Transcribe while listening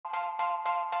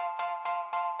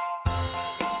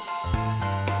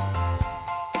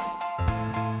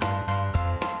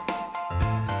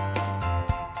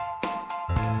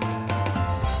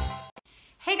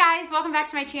welcome back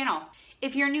to my channel.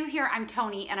 If you're new here, I'm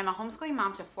Toni and I'm a homeschooling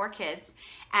mom to 4 kids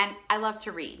and I love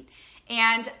to read.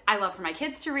 And I love for my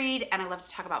kids to read and I love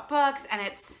to talk about books and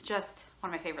it's just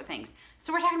one of my favorite things.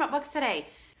 So we're talking about books today.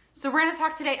 So we're gonna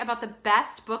talk today about the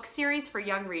best book series for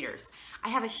young readers. I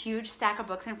have a huge stack of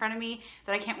books in front of me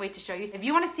that I can't wait to show you. If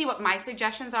you wanna see what my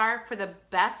suggestions are for the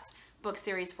best book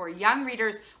series for young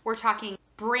readers, we're talking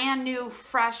brand new,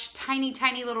 fresh,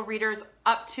 tiny little readers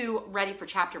up to ready for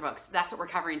chapter books. That's what we're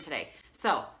covering today.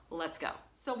 So let's go.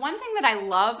 So one thing that I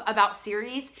love about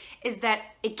series is that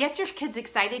it gets your kids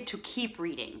excited to keep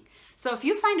reading. So if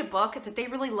you find a book that they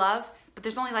really love, but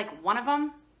there's only like one of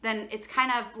them, then it's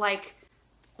kind of like,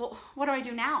 well, what do I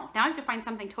do now? Now I have to find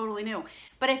something totally new.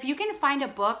 But if you can find a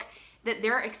book that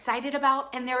they're excited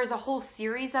about and there is a whole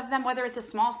series of them, whether it's a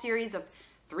small series of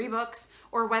 3 books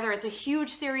or whether it's a huge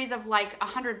series of like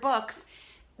 100 books,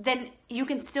 then you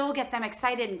can still get them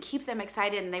excited and keep them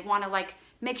excited and they want to like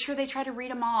make sure they try to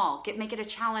read them all, make it a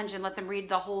challenge and let them read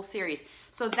the whole series.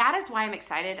 So that is why I'm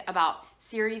excited about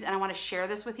series and I want to share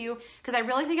this with you because I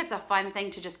really think it's a fun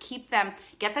thing to just keep them,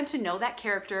 get them to know that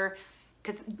character,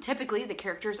 because typically the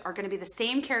characters are going to be the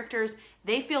same characters.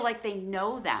 They feel like they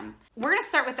know them. We're going to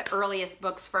start with the earliest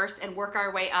books first and work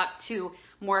our way up to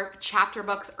more chapter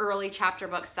books, early chapter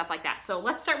books, stuff like that. So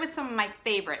let's start with some of my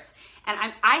favorites. And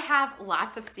I have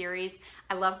lots of series.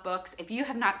 I love books. If you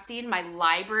have not seen my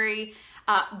library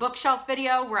bookshelf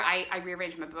video where I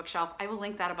rearranged my bookshelf, I will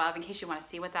link that above in case you want to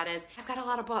see what that is. I've got a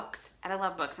lot of books and I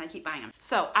love books and I keep buying them.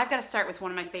 So I've got to start with one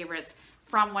of my favorites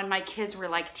from when my kids were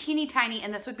like teeny tiny,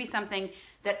 and this would be something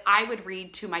that I would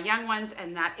read to my young ones,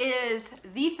 and that is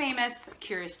the famous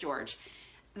Curious George.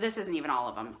 This isn't even all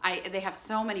of them. They have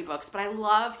so many books, but I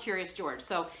love Curious George.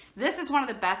 So this is one of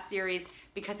the best series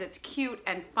because it's cute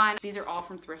and fun. These are all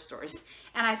from thrift stores,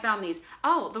 and I found these.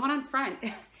 Oh, the one on front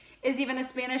is even a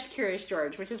Spanish Curious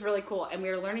George, which is really cool, and we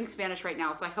are learning Spanish right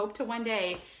now, so I hope to one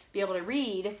day be able to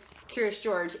read Curious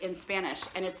George in Spanish,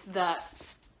 and it's the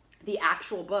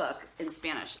actual book in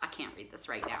Spanish. I can't read this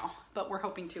right now, but we're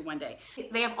hoping to one day.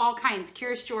 They have all kinds.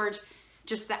 Curious George,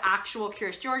 just the actual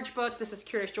Curious George book. This is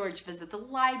Curious George Visit the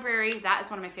Library. That is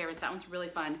one of my favorites. That one's really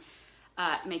fun.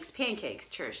 Makes pancakes.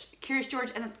 Curious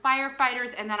George and the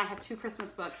Firefighters. And then I have 2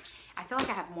 Christmas books. I feel like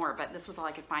I have more, but this was all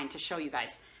I could find to show you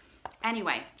guys.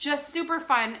 Anyway, just super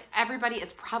fun. Everybody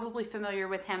is probably familiar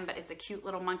with him, but it's a cute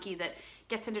little monkey that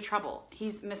gets into trouble.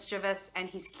 He's mischievous and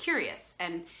he's curious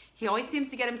and he always seems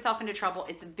to get himself into trouble.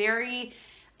 It's very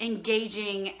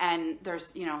engaging and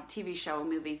there's, you know, TV show,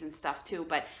 movies and stuff too,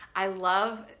 but I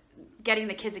love getting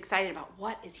the kids excited about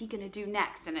what is he gonna do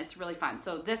next, and it's really fun.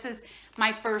 So this is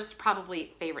my first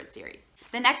probably favorite series.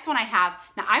 The next one I have,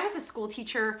 now I was a school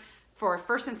teacher for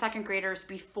 1st and 2nd graders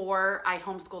before I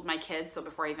homeschooled my kids, so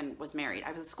before I even was married.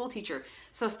 I was a school teacher.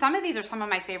 So some of these are some of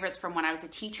my favorites from when I was a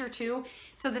teacher too.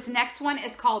 So this next one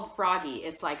is called Froggy.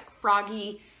 It's like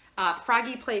Froggy,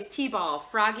 Froggy plays t-ball,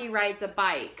 Froggy rides a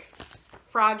bike,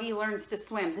 Froggy learns to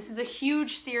swim. This is a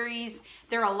huge series.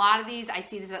 There are a lot of these. I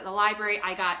see these at the library.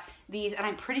 I got these and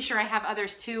I'm pretty sure I have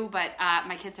others too, but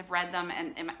my kids have read them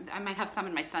and I might have some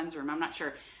in my son's room, I'm not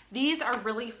sure. These are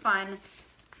really fun,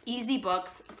 easy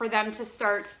books for them to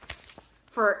start,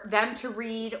 for them to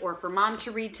read or for mom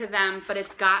to read to them, but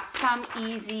it's got some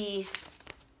easy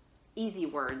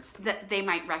words that they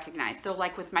might recognize. So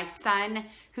like with my son,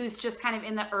 who's just kind of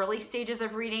in the early stages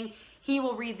of reading, he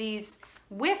will read these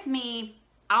with me.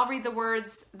 I'll read the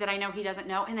words that I know he doesn't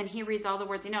know, and then he reads all the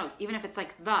words he knows. Even if it's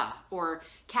like the, or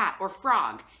cat, or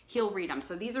frog, he'll read them.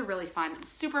 So these are really fun,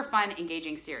 super fun,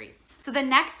 engaging series. So the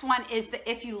next one is the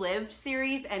If You Lived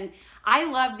series, and I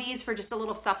love these for just a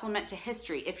little supplement to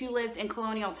history. If you lived in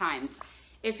colonial times,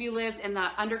 if you lived in the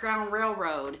Underground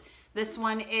Railroad. This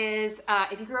one is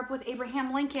if you grew up with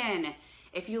Abraham Lincoln,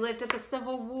 if you lived at the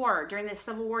Civil War, during the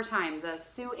Civil War time, the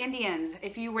Sioux Indians,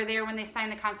 if you were there when they signed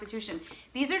the Constitution.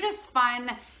 These are just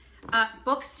fun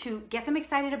books to get them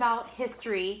excited about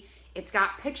history. It's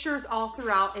got pictures all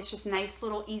throughout. It's just nice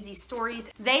little easy stories.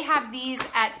 They have these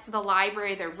at the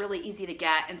library. They're really easy to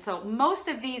get. And so most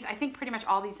of these, I think pretty much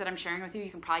all these that I'm sharing with you,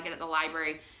 you can probably get at the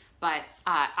library. But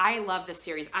I love this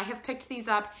series. I have picked these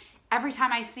up. Every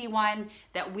time I see one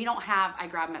that we don't have, I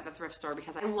grab them at the thrift store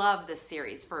because I love this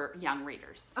series for young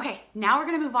readers. Okay, now we're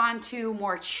gonna move on to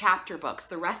more chapter books.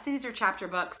 The rest of these are chapter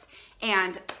books,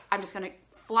 and I'm just gonna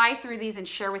fly through these and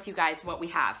share with you guys what we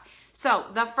have. So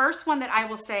the first one that I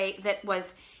will say that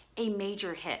was a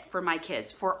major hit for my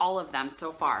kids, for all of them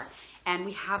so far, and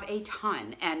we have a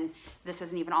ton, and this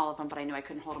isn't even all of them, but I knew I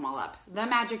couldn't hold them all up. The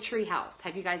Magic Treehouse.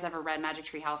 Have you guys ever read Magic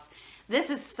Treehouse? This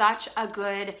is such a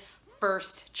good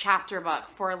first chapter book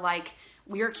for like,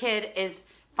 your kid is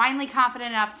finally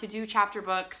confident enough to do chapter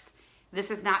books. This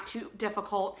is not too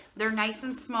difficult. They're nice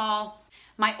and small.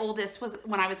 My oldest was,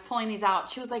 when I was pulling these out,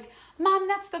 she was like, Mom,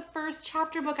 that's the first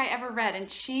chapter book I ever read. And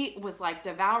she was like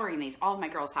devouring these. All of my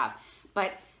girls have.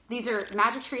 But these are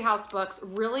Magic Treehouse books,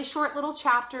 really short little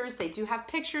chapters. They do have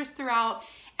pictures throughout.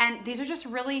 And these are just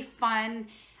really fun,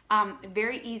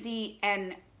 very easy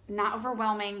and not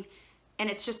overwhelming. And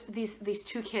it's just these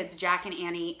two kids, Jack and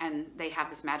Annie, and they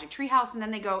have this magic tree house, and then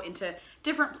they go into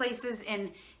different places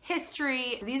in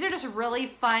history. These are just really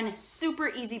fun, super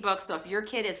easy books. So if your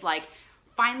kid is like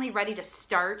finally ready to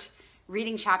start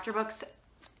reading chapter books,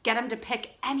 get them to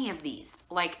pick any of these,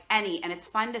 like any. And it's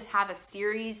fun to have a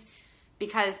series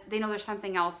because they know there's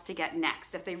something else to get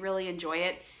next. If they really enjoy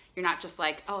it, you're not just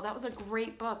like, oh, that was a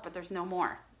great book, but there's no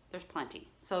more. There's plenty.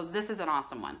 So this is an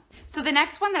awesome one. So the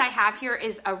next one that I have here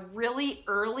is a really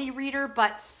early reader,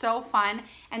 but so fun.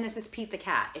 And this is Pete the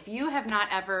Cat. If you have not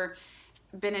ever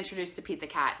been introduced to Pete the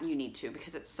Cat, you need to,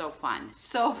 because it's so fun,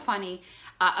 so funny.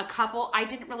 I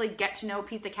didn't really get to know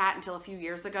Pete the Cat until a few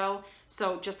years ago.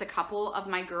 So just a couple of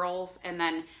my girls, and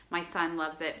then my son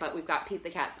loves it. But we've got Pete the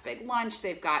Cat's Big Lunch.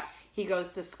 He goes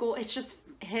to school. It's just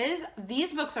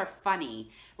these books are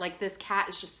funny. Like, this cat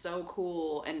is just so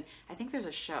cool. And I think there's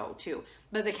a show too,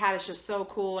 but the cat is just so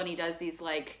cool. And he does these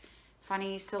like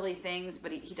funny, silly things,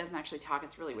 but he doesn't actually talk.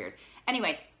 It's really weird.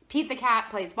 Anyway, Pete the Cat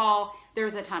plays ball.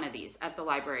 There's a ton of these at the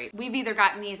library. We've either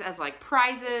gotten these as like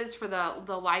prizes for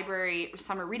the library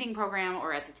summer reading program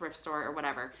or at the thrift store or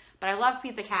whatever. But I love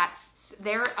Pete the Cat.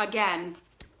 They're, again,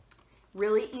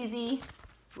 really easy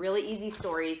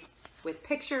stories with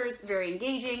pictures, very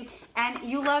engaging, and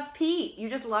you love Pete. You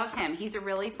just love him. He's a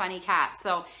really funny cat.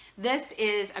 So this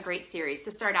is a great series to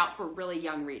start out for really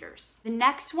young readers. The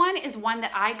next one is one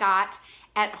that I got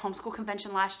at homeschool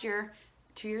convention last year,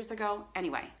 2 years ago.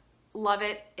 Anyway, love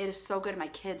it. It is so good. My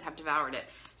kids have devoured it.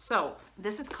 So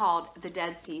this is called The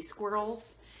Dead Sea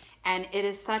Squirrels, and it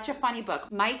is such a funny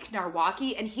book. Mike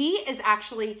Narwaki, and he is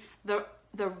actually the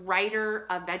writer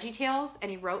of VeggieTales, and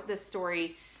he wrote this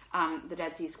story, The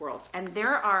Dead Sea Squirrels. And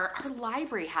our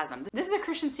library has them. This is a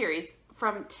Christian series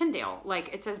from Tyndale.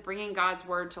 Like, it says bringing God's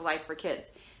word to life for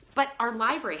kids. But our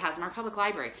library has them, our public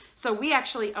library. So we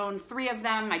actually own 3 of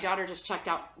them. My daughter just checked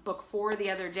out book 4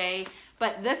 the other day.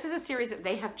 But this is a series that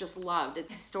they have just loved.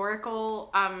 It's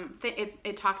historical.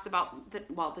 It talks about,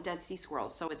 the Dead Sea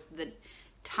Squirrels. So it's the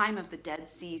time of the Dead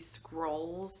Sea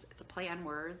Scrolls. It's a play on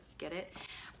words, get it?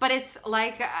 But it's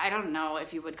like, I don't know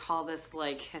if you would call this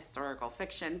like historical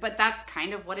fiction, but that's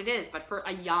kind of what it is, but for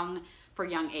young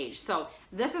age. So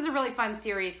this is a really fun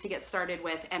series to get started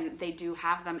with, and they do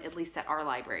have them at least at our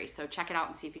library. So check it out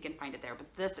and see if you can find it there.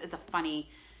 But this is a funny,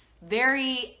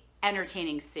 very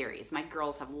entertaining series. My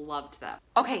girls have loved them.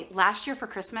 Okay, last year for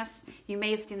Christmas, you may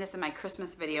have seen this in my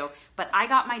Christmas video, but I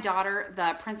got my daughter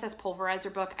the Princess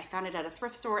Pulverizer book. I found it at a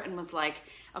thrift store and was like,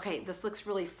 okay, this looks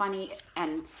really funny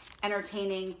and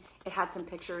entertaining. It had some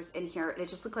pictures in here. It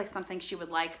just looked like something she would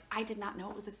like. I did not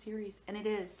know it was a series, and it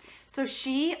is. So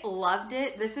she loved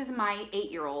it. This is my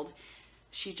 8-year-old.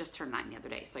 She just turned 9 the other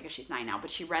day, so I guess she's 9 now, but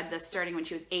she read this starting when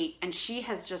she was 8, and she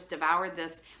has just devoured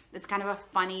this. It's kind of a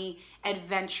funny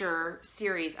adventure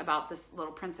series about this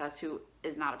little princess who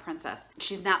is not a princess.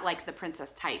 She's not like the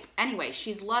princess type. Anyway,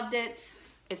 she's loved it.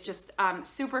 It's just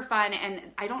super fun, and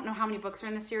I don't know how many books are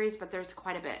in the series, but there's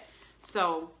quite a bit.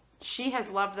 So she has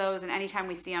loved those, and anytime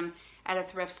we see them at a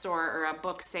thrift store or a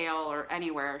book sale or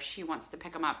anywhere, she wants to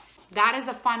pick them up. That is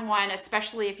a fun one,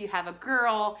 especially if you have a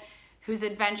girl who's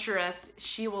adventurous.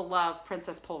 She will love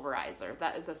Princess Pulverizer.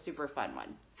 That is a super fun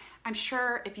one. I'm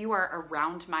sure if you are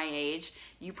around my age,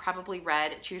 you probably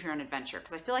read Choose Your Own Adventure,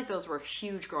 because I feel like those were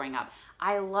huge growing up.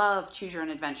 I love Choose Your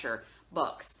Own Adventure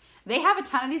books. They have a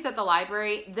ton of these at the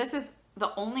library. This is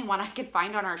the only one I could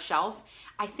find on our shelf.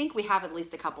 I think we have at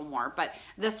least a couple more, but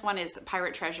this one is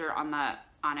Pirate Treasure on the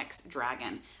Onyx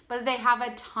Dragon. But they have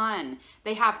a ton.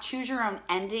 They have Choose Your Own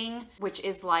Ending, which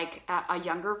is like a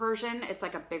younger version. It's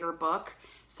like a bigger book.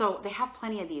 So they have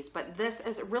plenty of these, but this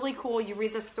is really cool. You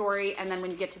read the story, and then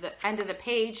when you get to the end of the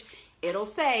page, it'll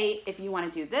say, if you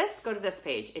want to do this, go to this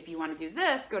page. If you want to do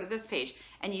this, go to this page.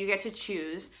 And you get to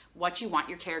choose what you want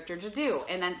your character to do.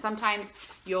 And then sometimes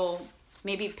you'll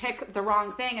maybe pick the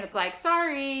wrong thing, and it's like,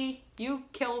 sorry, you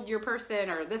killed your person,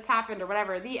 or this happened, or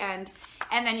whatever, the end.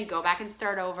 And then you go back and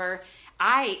start over.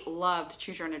 I loved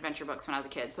Choose Your Own Adventure books when I was a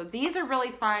kid. So these are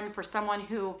really fun for someone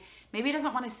who maybe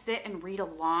doesn't want to sit and read a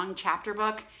long chapter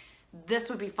book. This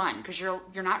would be fun because you're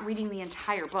not reading the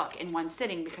entire book in one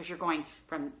sitting, because you're going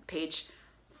from page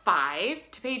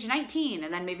 5 to page 19,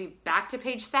 and then maybe back to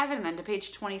page 7, and then to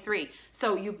page 23.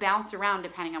 So you bounce around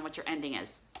depending on what your ending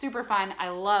is. Super fun. I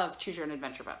love choose your own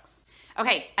adventure books.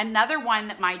 Okay, another one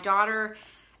that my daughter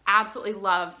absolutely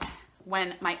loved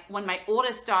when my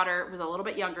oldest daughter was a little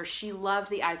bit younger, she loved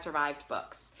the I Survived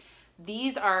books.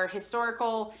 These are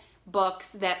historical books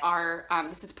that are,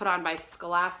 this is put on by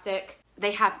Scholastic.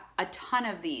 They have a ton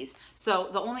of these. So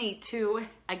the only two,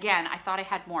 again, I thought I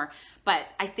had more, but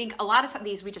I think a lot of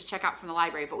these we just check out from the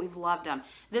library, but we've loved them.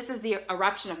 This is the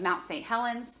eruption of Mount St.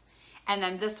 Helens. And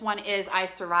then this one is I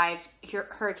Survived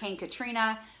Hurricane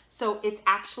Katrina. So it's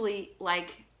actually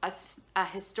like a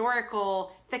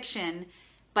historical fiction,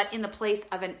 but in the place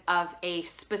of a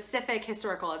specific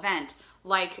historical event,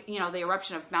 like, you know, the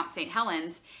eruption of Mount St.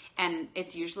 Helens. And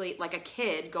it's usually like a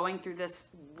kid going through this,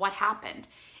 what happened.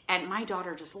 And my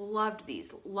daughter just loved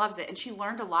these, loves it. And she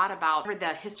learned a lot about what the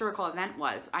historical event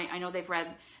was. I know they've read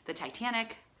the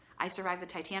Titanic. I Survived the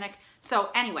Titanic. So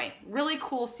anyway, really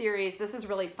cool series. This is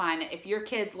really fun. If your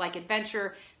kids like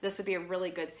adventure, this would be a really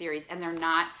good series. And they're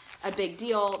not a big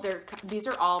deal. These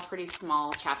are all pretty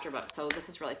small chapter books. So this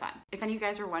is really fun. If any of you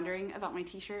guys are wondering about my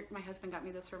t-shirt, my husband got me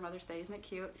this for Mother's Day. Isn't it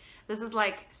cute? This is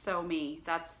like so me.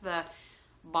 That's the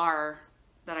bar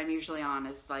that I'm usually on,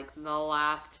 is like the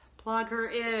last plug her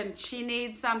in. She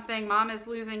needs something. Mom is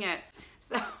losing it.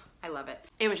 So I love it.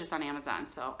 It was just on Amazon,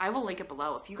 so I will link it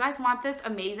below. If you guys want this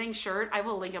amazing shirt, I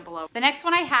will link it below. The next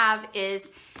one I have is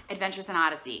Adventures in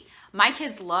Odyssey. My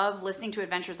kids love listening to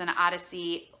Adventures in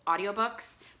Odyssey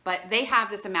audiobooks, but they have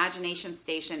this imagination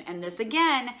station. And this,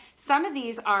 again, some of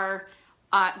these are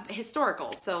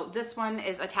historical. So this one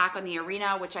is Attack on the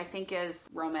Arena, which I think is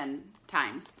Roman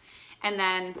time. And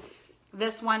then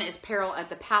this one is Peril at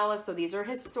the Palace. So these are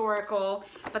historical,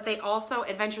 but they also,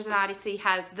 Adventures in Odyssey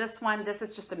has this one. This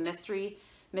is just a mystery,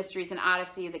 Mysteries in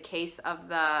Odyssey, the case of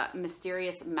the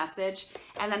mysterious message.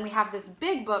 And then we have this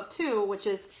big book too, which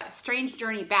is A Strange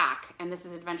Journey Back. And this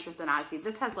is Adventures in Odyssey.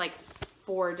 This has like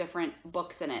 4 different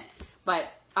books in it,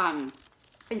 but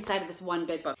inside of this one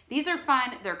big book. These are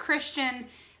fun. They're Christian,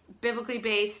 biblically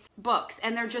based books,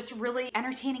 and they're just really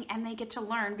entertaining, and they get to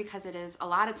learn because it is a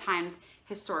lot of times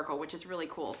historical, which is really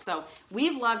cool. So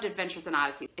we've loved Adventures in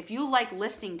Odyssey. If you like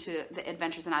listening to the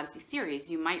Adventures in Odyssey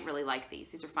series, you might really like these.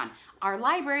 These are fun. Our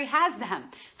library has them.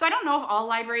 So I don't know if all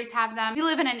libraries have them. We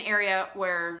live in an area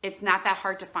where it's not that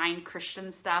hard to find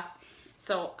Christian stuff.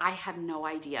 So I have no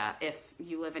idea if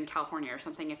you live in California or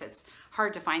something, if it's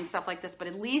hard to find stuff like this, but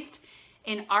at least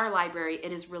in our library,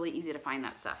 it is really easy to find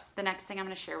that stuff. The next thing I'm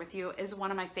going to share with you is one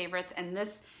of my favorites, and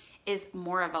this is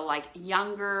more of a like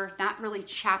younger, not really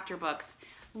chapter books.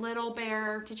 Little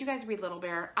Bear. Did you guys read Little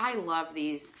Bear? I love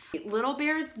these. Little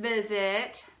Bear's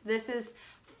Visit. This is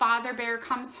Father Bear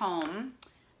Comes Home.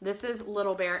 This is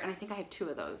Little Bear, and I think I have 2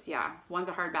 of those. Yeah, one's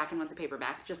a hardback and one's a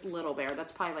paperback. Just Little Bear.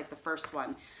 That's probably like the first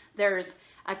one. There's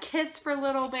A Kiss for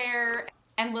Little Bear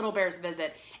and Little Bear's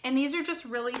Visit. And these are just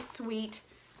really sweet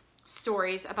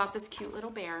stories about this cute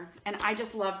little bear, and I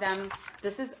just love them.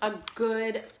 This is a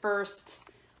good first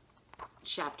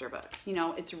chapter book. You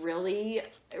know, it's really,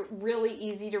 really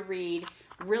easy to read,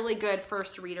 really good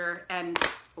first reader. And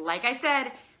like I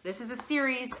said, this is a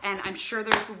series, and I'm sure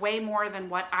there's way more than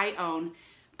what I own,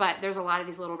 but there's a lot of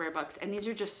these Little Bear books, and these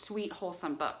are just sweet,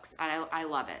 wholesome books. I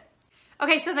love it.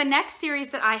 Okay, so the next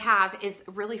series that I have is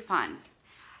really fun.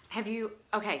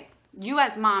 You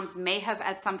as moms may have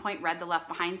at some point read the Left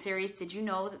Behind series. Did you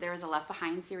know that there is a Left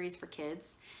Behind series for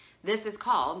kids? This is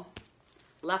called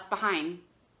Left Behind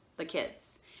the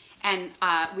Kids. And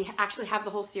we actually have the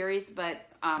whole series, but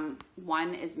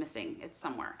one is missing. It's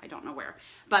somewhere. I don't know where.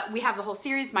 But we have the whole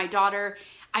series. My daughter,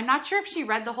 I'm not sure if she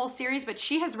read the whole series, but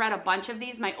she has read a bunch of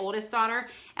these, my oldest daughter,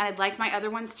 and I'd like my other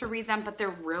ones to read them, but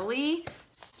they're really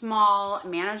small,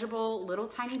 manageable, little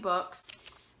tiny books.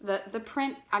 The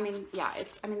print,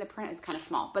 the print is kind of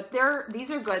small, but these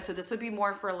are good. So this would be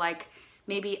more for like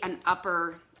maybe an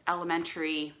upper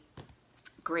elementary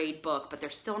grade book, but they're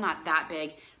still not that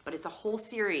big, but it's a whole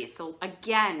series. So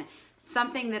again,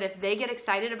 something that if they get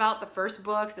excited about the first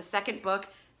book, the second book,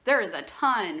 there is a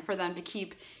ton for them to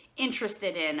keep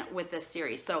interested in with this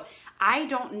series. So I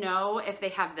don't know if they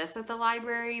have this at the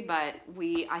library, but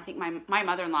I think my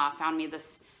mother-in-law found me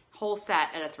this whole set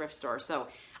at a thrift store. So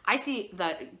I see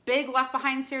the big Left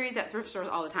Behind series at thrift stores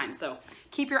all the time, so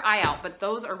keep your eye out, but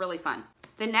those are really fun.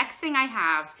 The next thing I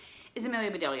have is Amelia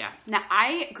Bedelia. Now,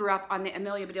 I grew up on the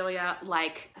Amelia Bedelia,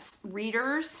 like,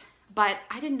 readers, but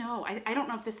I didn't know. I don't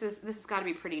know if this has got to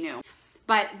be pretty new,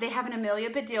 but they have an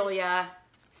Amelia Bedelia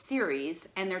series,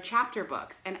 and they're chapter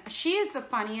books, and she is the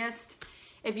funniest.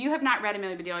 If you have not read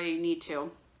Amelia Bedelia, you need to.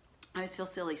 I always feel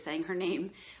silly saying her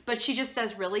name, but she just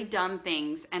does really dumb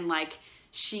things, and like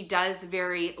she does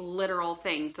very literal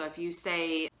things. So if you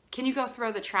say, can you go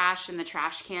throw the trash in the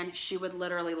trash can? She would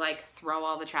literally like throw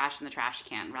all the trash in the trash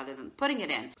can rather than putting it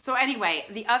in. So anyway,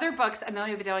 the other books,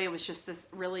 Amelia Bedelia was just this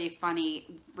really funny,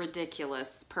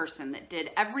 ridiculous person that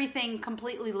did everything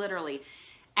completely literally.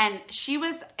 And she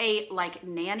was a like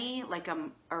nanny, like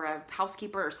or a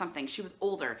housekeeper or something. She was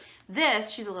older. This,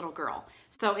 she's a little girl.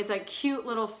 So it's a cute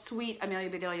little sweet Amelia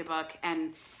Bedelia book.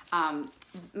 And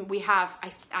we have,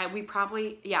 we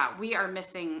probably, yeah, we are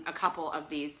missing a couple of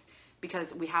these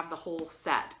because we have the whole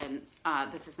set, and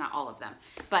this is not all of them.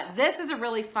 But this is a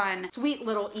really fun, sweet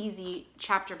little easy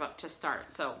chapter book to start.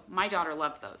 So my daughter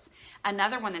loved those.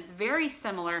 Another one that's very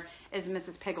similar is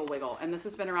Mrs. Piggle Wiggle, and this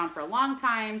has been around for a long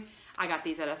time. I got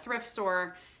these at a thrift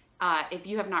store. If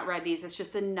you have not read these, it's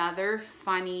just another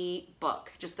funny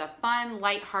book, just a fun,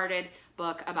 lighthearted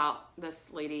book about this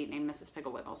lady named Mrs.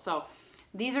 Piggle Wiggle. So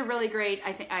these are really great.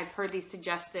 I think I've heard these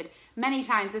suggested many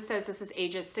times. This says this is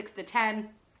ages 6 to 10.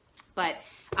 But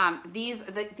these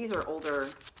are older,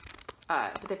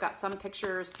 but they've got some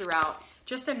pictures throughout.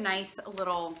 Just a nice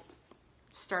little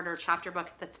starter chapter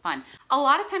book that's fun. A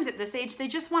lot of times at this age, they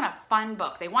just want a fun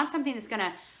book. They want something that's going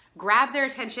to grab their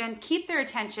attention, keep their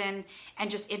attention, and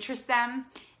just interest them.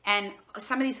 And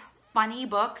some of these funny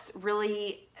books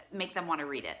really make them want to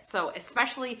read it. So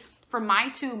especially for my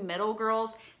two middle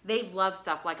girls, they've loved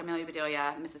stuff like Amelia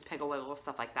Bedelia, Mrs. Piggle Wiggle,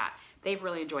 stuff like that. They've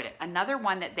really enjoyed it. Another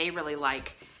one that they really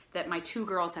like, that my two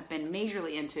girls have been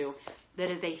majorly into, that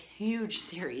is a huge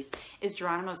series, is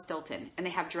Geronimo Stilton. And they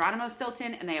have Geronimo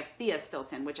Stilton and they have Thea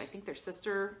Stilton, which I think they're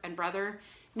sister and brother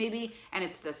maybe. And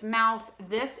it's this mouse.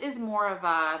 This is more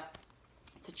of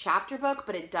it's a chapter book,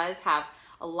 but it does have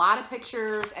a lot of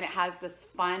pictures, and it has this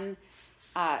fun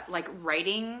like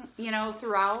writing, you know,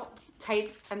 throughout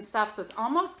type and stuff. So it's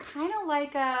almost kind of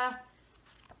like a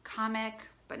comic,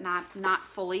 but not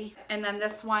fully. And then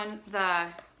this one,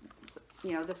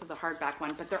 you know, this is a hardback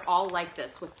one, but they're all like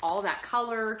this with all that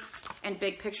color and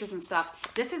big pictures and stuff.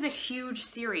 This is a huge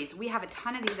series. We have a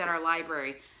ton of these at our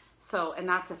library. So, and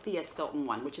that's a Thea Stilton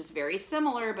one, which is very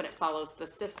similar, but it follows the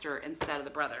sister instead of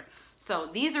the brother. So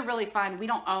these are really fun. We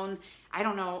don't own, I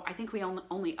don't know, I think we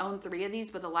only own 3 of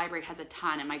these, but the library has a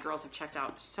ton, and my girls have checked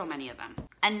out so many of them.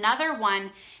 Another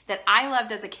one that I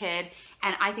loved as a kid,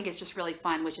 and I think it's just really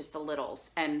fun, which is The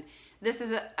Littles. And this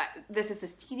is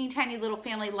this teeny tiny little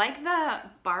family, like the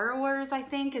Borrowers, I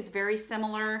think, is very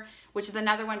similar, which is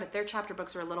another one, but their chapter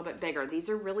books are a little bit bigger. These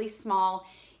are really small,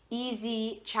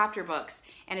 easy chapter books,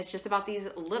 and it's just about these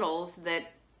littles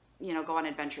that, you know, go on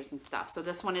adventures and stuff. So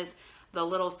this one is the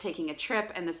Littles taking a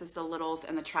trip, and this is the Littles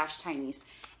and the Trash Tinies,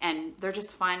 and they're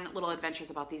just fun little adventures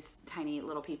about these tiny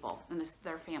little people and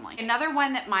their family. Another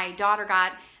one that my daughter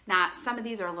got, now some of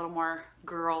these are a little more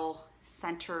girl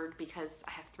centered because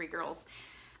I have 3 girls,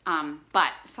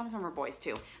 but some of them are boys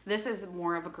too. This is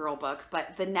more of a girl book,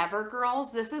 but The Never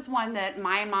Girls, this is one that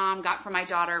my mom got for my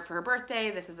daughter for her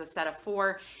birthday. This is a set of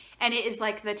 4, and it is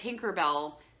like the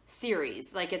Tinkerbell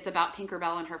series. Like, it's about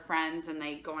Tinkerbell and her friends, and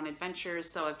they go on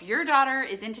adventures. So if your daughter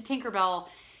is into Tinkerbell,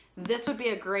 this would be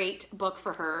a great book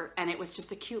for her. And it was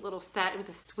just a cute little set. It was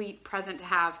a sweet present to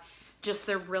have. Just,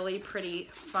 they're really pretty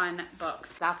fun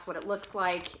books. That's what it looks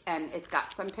like, and it's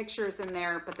got some pictures in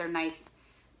there, but they're nice,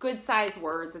 good size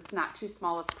words. It's not too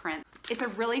small of print. It's a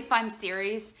really fun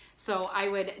series, so I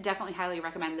would definitely highly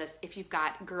recommend this if you've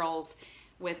got girls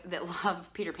that love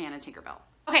Peter Pan and Tinkerbell.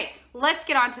 Okay, let's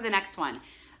get on to the next one.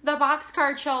 The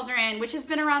Boxcar Children, which has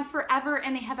been around forever,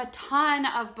 and they have a ton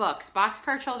of books.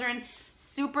 Boxcar Children,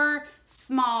 super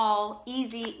small,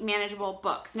 easy, manageable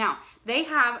books. Now, they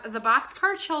have the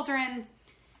Boxcar Children,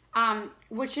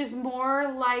 which is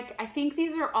more like, I think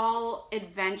these are all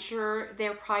adventure.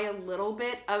 They're probably a little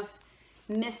bit of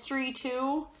mystery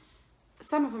too.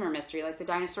 Some of them are mystery, like the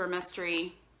dinosaur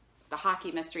mystery, the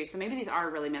hockey mystery. So maybe these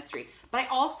are really mystery. But I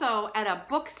also, at a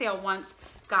book sale once,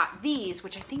 got these,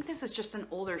 which I think this is just an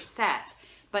older set,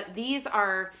 but these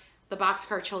are the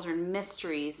Boxcar Children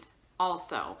mysteries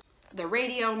also. The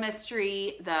radio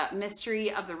mystery, the mystery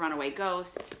of the runaway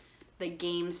ghost, the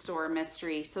game store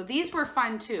mystery. So these were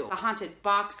fun too. The haunted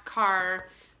boxcar,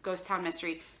 ghost town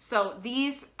mystery. So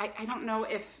these, I don't know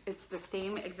if it's the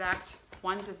same exact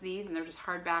ones as these, and they're just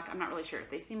hardback. I'm not really sure.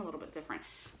 They seem a little bit different.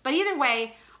 But either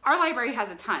way, our library has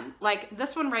a ton. Like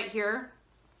this one right here,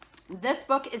 this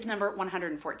book is number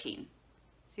 114.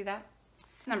 See that?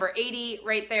 Number 80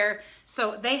 right there.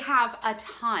 So they have a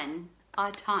ton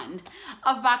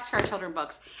of Boxcar Children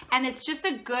books. And it's just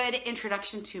a good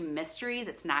introduction to mystery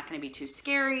that's not going to be too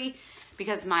scary,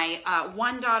 because my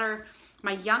one daughter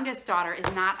My youngest daughter is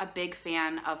not a big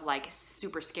fan of like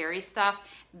super scary stuff.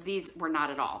 These were not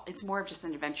at all. It's more of just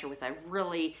an adventure with a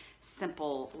really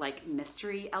simple like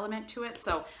mystery element to it.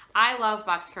 So I love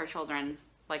Boxcar Children.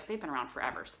 Like, they've been around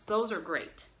forever. So those are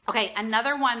great. Okay,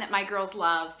 another one that my girls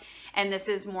love, and this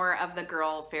is more of the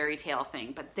girl fairy tale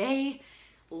thing, but they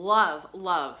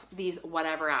love these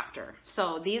Whatever After.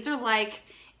 So these are like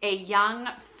a young,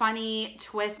 funny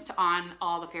twist on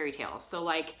all the fairy tales. So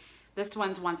like this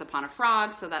one's Once Upon a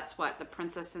Frog. So that's what the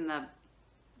Princess and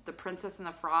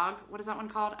the Frog. What is that one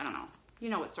called? I don't know. You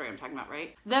know what story I'm talking about,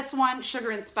 right? This one,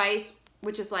 Sugar and Spice,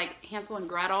 which is like Hansel and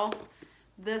Gretel.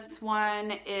 This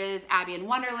one is Abby in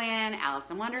Wonderland, Alice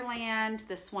in Wonderland.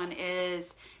 This one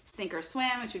is Sink or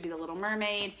Swim, which would be The Little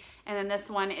Mermaid. And then this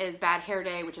one is Bad Hair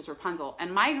Day, which is Rapunzel.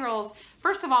 And my girls,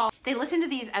 first of all, they listen to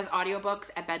these as audiobooks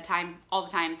at bedtime all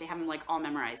the time. They have them like all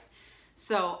memorized.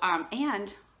 So,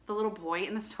 and the little boy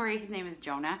in the story, his name is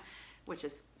Jonah, which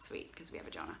is sweet because we have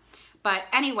a Jonah. But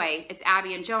anyway, it's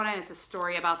Abby and Jonah, and it's a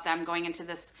story about them going into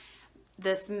this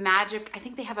magic, I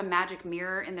think they have a magic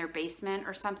mirror in their basement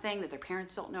or something that their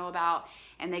parents don't know about,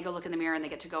 and they go look in the mirror and they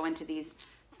get to go into these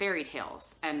fairy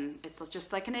tales, and it's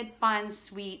just like a fun,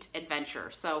 sweet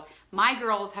adventure. So my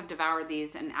girls have devoured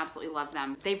these and absolutely love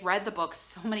them. They've read the books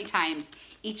so many times,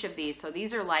 each of these, so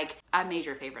these are like a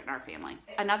major favorite in our family.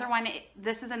 Another one,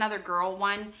 this is another girl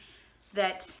one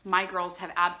that my girls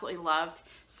have absolutely loved.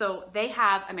 So they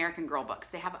have American Girl books.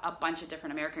 They have a bunch of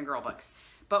different American Girl books,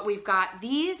 but we've got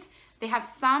these. They have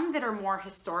some that are more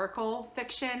historical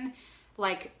fiction,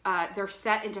 like they're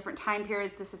set in different time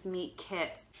periods. This is Meet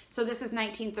Kit. So this is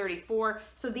 1934.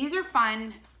 So these are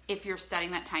fun if you're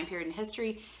studying that time period in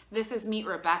history. This is Meet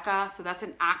Rebecca. So that's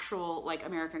an actual like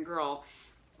American Girl,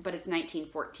 but it's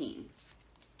 1914.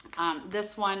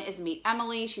 This one is Meet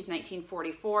Emily. She's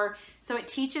 1944. So it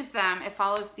teaches them, it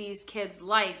follows these kids'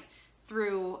 life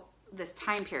through this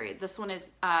time period. This one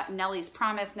is Nellie's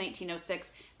Promise,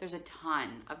 1906. There's a ton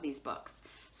of these books.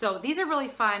 So these are really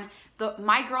fun.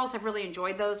 My girls have really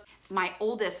enjoyed those. My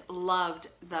oldest loved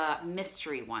the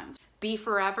mystery ones.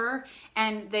 Beforever,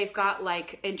 and they've got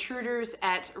like Intruders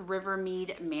at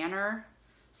Rivermead Manor.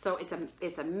 So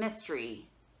it's a mystery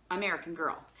American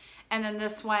Girl. And then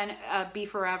this one,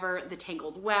 Beforever, The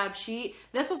Tangled Web.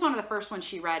 This was one of the first ones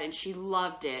she read and she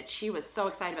loved it. She was so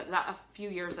excited about that a few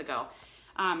years ago.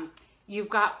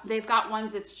 They've got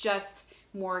ones that's just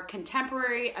more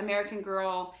contemporary American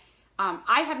Girl.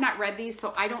 I have not read these,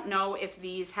 so I don't know if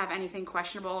these have anything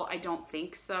questionable. I don't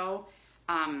think so.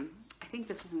 I think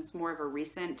this is more of a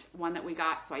recent one that we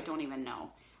got, so I don't even know.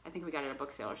 I think we got it at a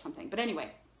book sale or something. But anyway,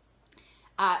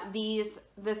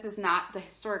 this is not the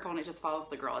historical one. It just follows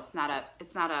the girl. It's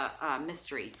not a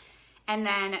mystery. And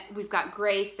then we've got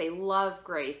Grace. They love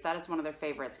Grace. That is one of their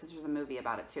favorites because there's a movie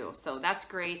about it too. So that's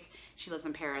Grace. She lives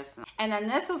in Paris. And then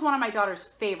this was one of my daughter's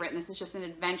favorite, and this is just an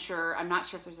adventure. I'm not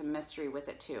sure if there's a mystery with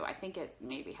it too. I think it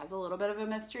maybe has a little bit of a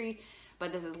mystery,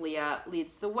 but this is Leah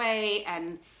Leads the Way,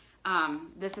 and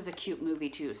this is a cute movie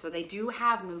too. So they do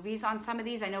have movies on some of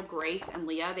these. I know Grace and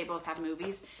Leah, they both have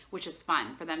movies, which is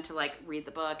fun for them to like read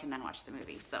the book and then watch the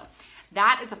movie. So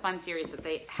that is a fun series that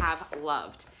they have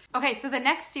loved. Okay, so the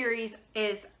next series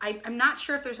is, I'm not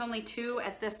sure if there's only 2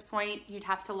 at this point. You'd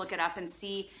have to look it up and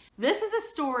see. This is a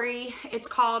story. It's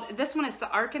called, this one is The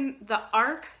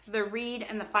Ark, the Reed,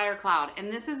 and the Fire Cloud.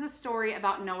 And this is a story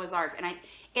about Noah's Ark. And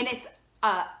it's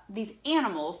these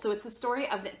animals. So it's a story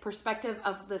of the perspective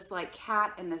of this like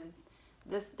cat and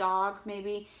this dog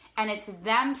maybe, and it's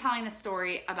them telling the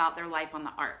story about their life on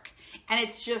the ark, and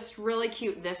it's just really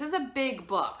cute. This is a big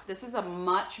book. This is a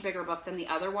much bigger book than the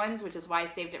other ones, which is why I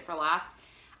saved it for last.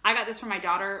 I got this for my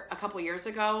daughter a couple years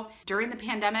ago during the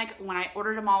pandemic when I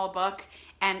ordered them all a book,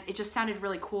 and it just sounded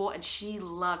really cool, and she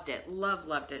loved it,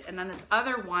 loved it. And then this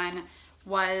other one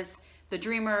was The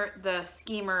Dreamer, the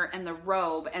Schemer, and the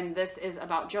Robe, and this is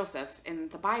about Joseph in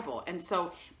the Bible. And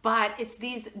so, but it's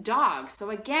these dogs. So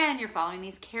again, you're following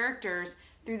these characters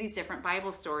through these different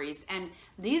Bible stories, and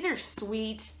these are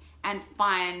sweet and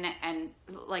fun and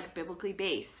like biblically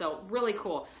based. So really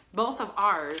cool. Both of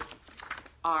ours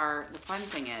are, the fun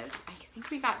thing is, I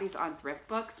think we got these on thrift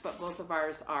books, but both of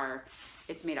ours are,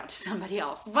 it's made out to somebody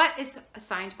else, but it's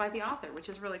signed by the author, which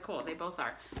is really cool. They both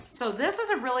are. So this is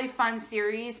a really fun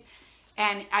series.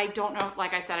 And I don't know,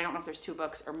 like I said, I don't know if there's 2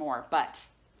 books or more, but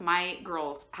my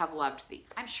girls have loved these.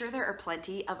 I'm sure there are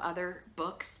plenty of other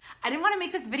books. I didn't want to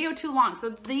make this video too long, so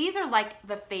these are like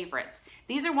the favorites.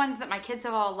 These are ones that my kids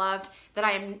have all loved that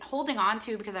I am holding on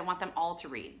to because I want them all to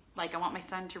read. Like I want my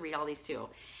son to read all these too.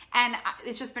 And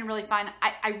it's just been really fun.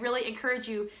 I really encourage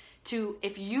you to,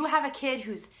 if you have a kid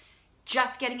who's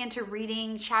just getting into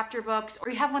reading chapter books,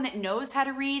 or you have one that knows how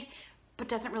to read but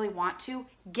doesn't really want to,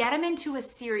 get them into a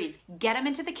series. Get them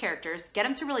into the characters. Get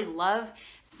them to really love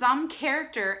some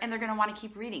character, and they're going to want to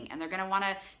keep reading, and they're going to want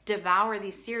to devour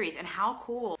these series. And how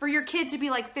cool for your kid to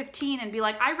be like 15 and be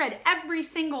like, I read every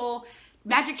single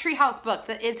Magic Treehouse book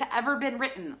that has ever been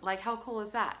written. Like, how cool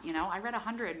is that? You know, I read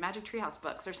 100 Magic Treehouse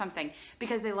books or something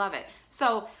because they love it.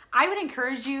 So I would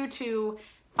encourage you to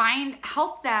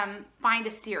help them find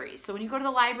a series. So when you go to the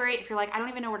library, if you're like, I don't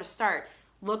even know where to start,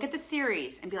 look at the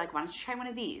series and be like, why don't you try one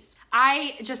of these?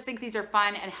 I just think these are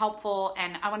fun and helpful,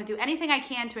 and I want to do anything I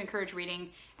can to encourage reading,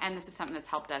 and this is something that's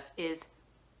helped us, is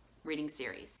reading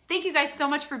series. Thank you guys so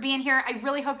much for being here. I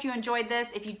really hope you enjoyed this.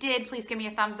 If you did, please give me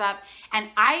a thumbs up. And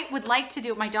I would like to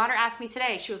do, my daughter asked me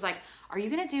today, she was like, are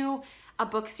you gonna do a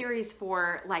book series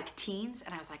for like teens?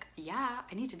 And I was like, yeah,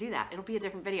 I need to do that. It'll be a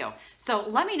different video. So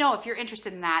let me know if you're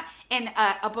interested in that, in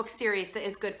a book series that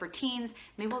is good for teens.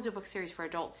 Maybe we'll do a book series for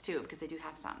adults too, because they do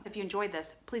have some. If you enjoyed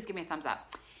this, please give me a thumbs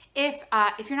up.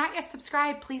 If you're not yet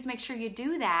subscribed, please make sure you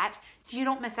do that so you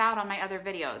don't miss out on my other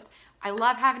videos. I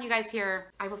love having you guys here.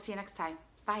 I will see you next time.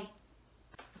 Bye.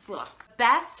 Ugh.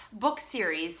 Best book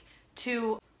series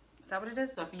to, is that what it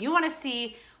is? So if you want to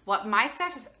see what my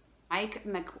section,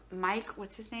 Mike,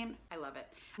 what's his name? I love it.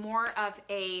 More of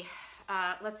a,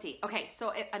 let's see. Okay,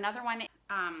 so another one,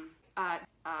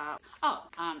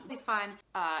 really fun,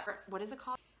 what is it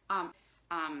called?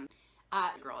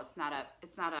 Girl, it's not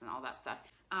all that stuff.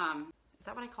 Is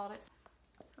that what I called it?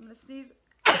 I'm gonna sneeze.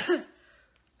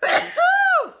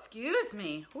 Excuse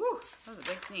me. Whew, that was a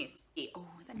big sneeze. Oh,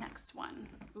 the next one.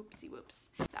 Oopsie whoops.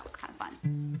 That was kind of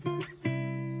fun.